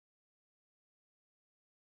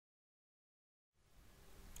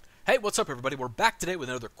Hey, what's up everybody? We're back today with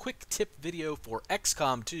another quick tip video for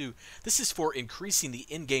XCOM 2. This is for increasing the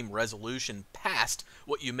in-game resolution past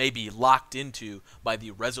what you may be locked into by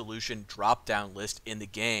the resolution drop-down list in the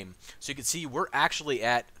game. So you can see we're actually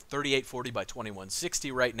at 3840 by 2160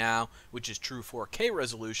 right now, which is true 4K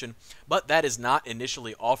resolution, but that is not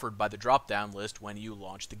initially offered by the drop-down list when you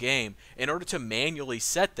launch the game. In order to manually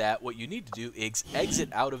set that, what you need to do is exit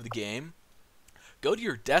out of the game, go to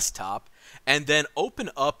your desktop, and then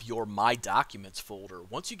open up your My Documents folder.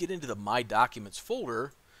 Once you get into the My Documents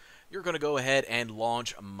folder, you're going to go ahead and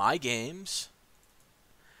launch My Games,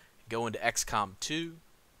 go into XCOM 2,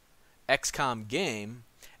 XCOM Game,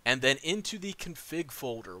 and then into the Config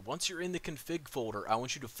folder. Once you're in the Config folder, I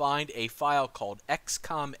want you to find a file called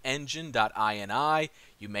xcomengine.ini.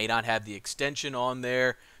 You may not have the extension on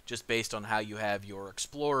there just based on how you have your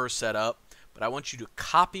Explorer set up, but I want you to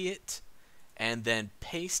copy it and then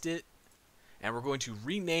paste it, and we're going to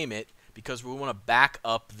rename it because we want to back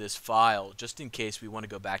up this file just in case we want to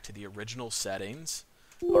go back to the original settings.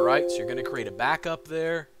 Alright, so you're going to create a backup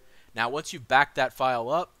there. Now once you've backed that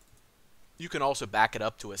file up, you can also back it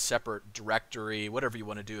up to a separate directory, whatever you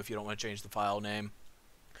want to do if you don't want to change the file name.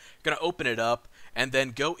 You're going to open it up and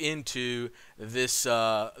then go into this,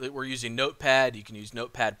 we're using Notepad, you can use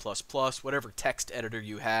Notepad++, whatever text editor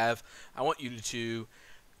you have. I want you to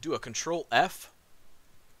do a Control F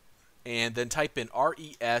and then type in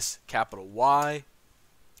RES capital Y,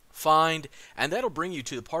 find, and that'll bring you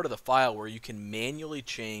to the part of the file where you can manually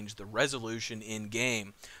change the resolution in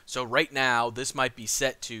game. So right now this might be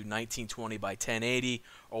set to 1920 by 1080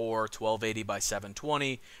 or 1280 by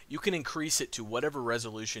 720. You can increase it to whatever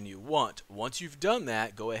resolution you want. Once you've done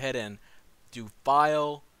that, go ahead and do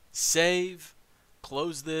File, Save,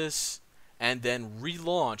 close this, and then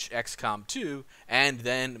relaunch XCOM 2, and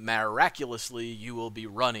then miraculously you will be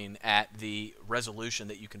running at the resolution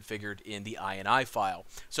that you configured in the INI file.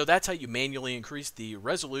 So that's how you manually increase the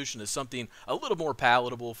resolution to something a little more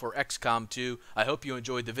palatable for XCOM 2. I hope you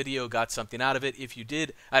enjoyed the video, got something out of it. If you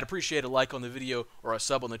did, I'd appreciate a like on the video or a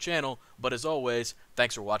sub on the channel, but as always,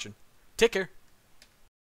 thanks for watching. Take care.